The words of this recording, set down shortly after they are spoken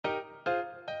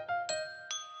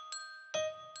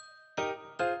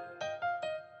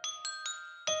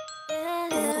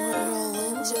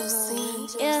Yeah,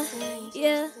 yeah,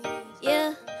 yeah,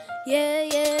 yeah, yeah,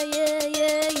 yeah,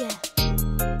 yeah, yeah.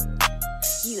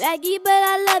 You aggy, but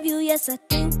I love you, yes I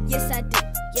do, yes I do,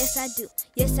 yes I do,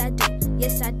 yes I do,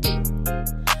 yes I do.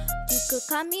 You could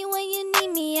call me when you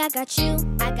need me, I got you,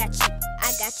 I got you,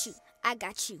 I got you, I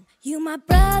got you. You my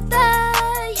brother,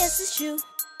 yes it's true,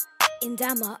 and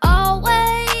I'ma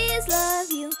always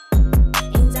love you.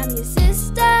 And I'm your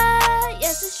sister,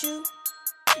 yes it's true,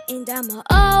 and I'ma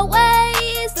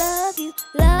always love you,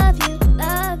 love you,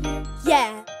 love you.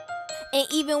 Yeah, and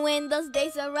even when those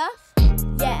days are rough,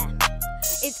 yeah,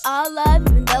 it's all love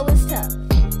even though it's tough.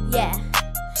 Yeah,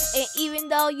 and even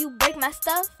though you break my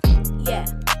stuff, yeah,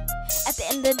 at the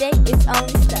end of the day it's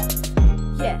only stuff.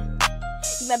 Yeah,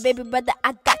 you my baby brother,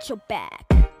 I got your back.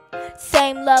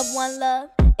 Same love, one love,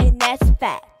 and that's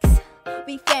facts.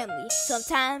 We family,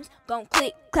 sometimes gon'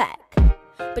 click clack,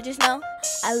 but just know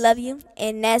I love you,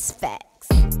 and that's facts.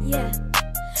 Yeah,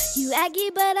 you aggy,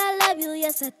 but I love you,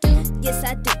 yes I do, yes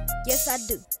I do, yes I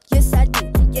do, yes I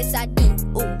do, yes I do.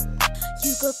 Ooh,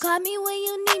 you could call me when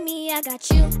you need me, I got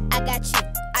you, I got you,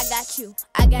 I got you,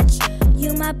 I got you.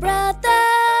 You my brother,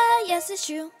 yes it's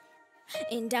true,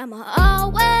 and I'ma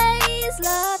always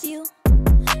love you.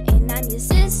 And I'm your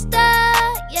sister,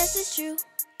 yes it's true,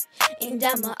 and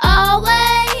I'ma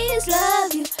always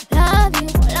love you, love you,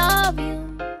 love you.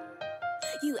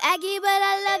 You aggy, but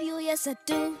I love you, yes I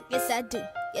do, yes I do,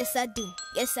 yes I do,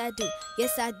 yes I do,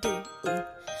 yes I do. Ooh.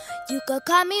 You could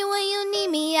call me when you need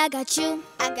me, I got you,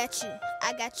 I got you,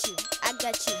 I got you, I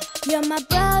got you. You're my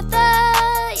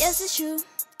brother, yes it's true,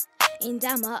 and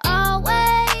I'ma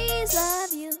always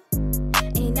love you.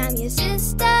 And I'm your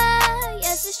sister,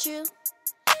 yes it's true,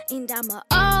 and I'ma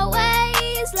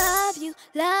always love you,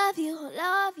 love you,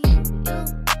 love you.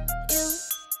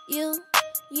 You.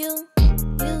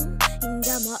 And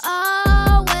I'ma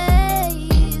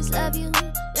always love you,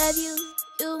 love you,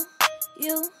 you.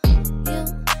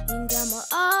 And I'ma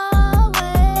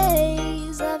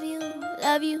always love you,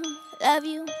 love you, love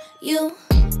you, you.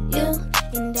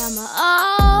 And I'ma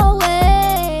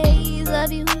always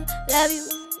love you,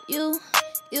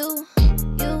 you.